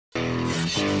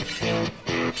I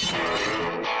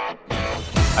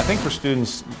think for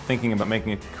students thinking about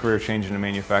making a career change into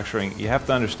manufacturing, you have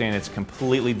to understand it's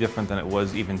completely different than it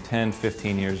was even 10,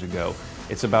 15 years ago.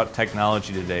 It's about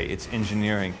technology today, it's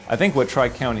engineering. I think what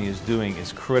Tri-County is doing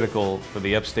is critical for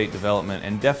the upstate development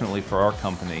and definitely for our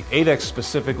company. ADEX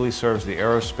specifically serves the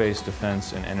aerospace,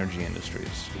 defense, and energy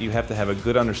industries. You have to have a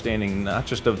good understanding not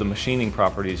just of the machining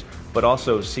properties, but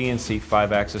also CNC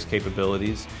 5-axis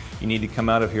capabilities. You need to come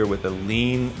out of here with a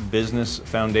lean business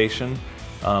foundation.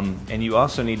 And you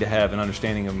also need to have an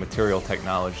understanding of material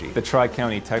technology. The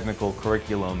Tri-County technical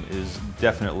curriculum is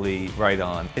definitely right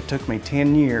on. It took me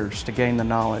 10 years to gain the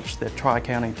knowledge that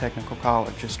Tri-County Technical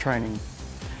College is training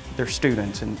their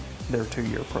students in their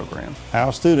 2-year program.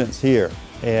 Our students here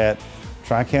at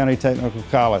Tri-County Technical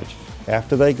College,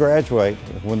 after they graduate,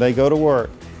 when they go to work,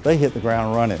 they hit the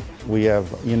ground running. We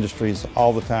have industries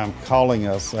all the time calling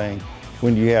us saying,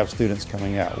 when do you have students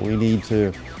coming out? We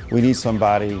need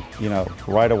somebody,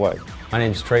 right away. My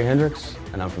name is Trey Hendricks,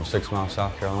 and I'm from 6 Mile,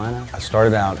 South Carolina. I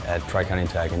started out at Tri-County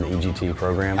Tech in the EGT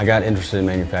program. I got interested in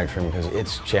manufacturing because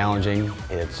it's challenging,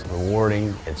 it's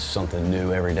rewarding, it's something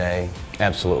new every day.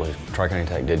 Absolutely, Tri-County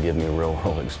Tech did give me a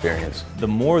real-world experience. The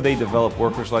more they develop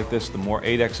workers like this, the more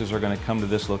ADEXs are going to come to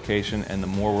this location, and the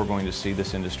more we're going to see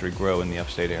this industry grow in the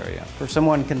upstate area. For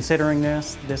someone considering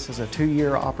this is a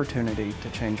 2-year opportunity to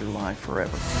change your life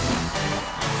forever.